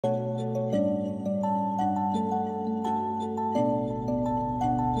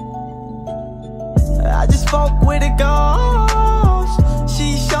I just spoke with a ghost.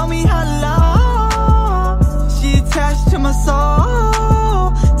 She showed me how to love. She attached to my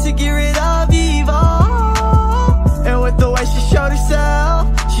soul to get rid of evil. And with the way she showed herself,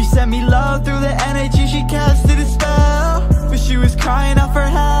 she sent me love through the energy. She casted a spell, but she was crying out for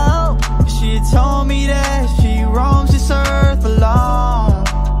help. She had told me that she roams this earth alone,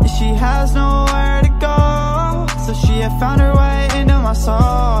 and she has nowhere to go. So she had found her way into my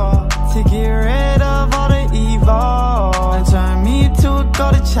soul to get rid of all the evil and turn me to a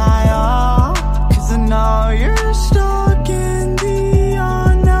golden child. Cause I know you're stuck in the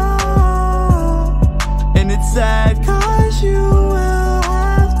unknown, and it's sad cause you will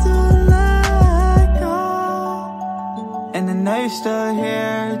have to let go. And I know you're still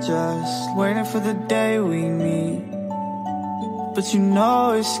here, just waiting for the day we meet. But you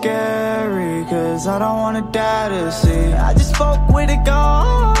know it's scary, cause I don't wanna die to see. I just spoke with a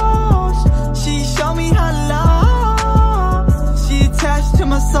ghost. She showed me how to love. She attached to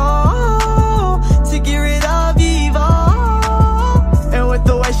my soul to get rid of evil. And with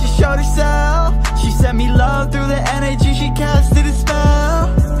the way she showed herself, she sent me love through the energy. She casted a spell,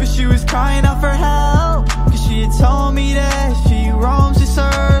 but she was crying out for help, cause she had told me that she roams this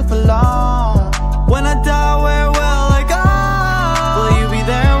earth alone. When I die, where will I go? Will you be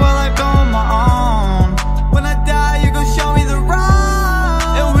there while I go on my own? When I die, you gon' show me the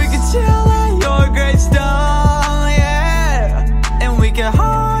road, and we can chill at your gravestone, yeah. And we can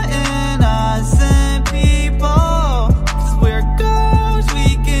haunt innocent people, cause we're ghosts,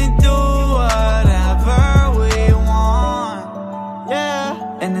 we can do whatever we want,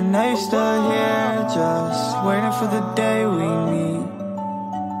 yeah. And I know you're still here, just waiting for the day we meet.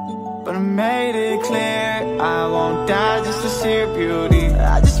 But I made it clear, I won't die just to see your beauty.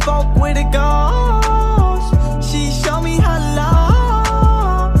 I just spoke with a ghost.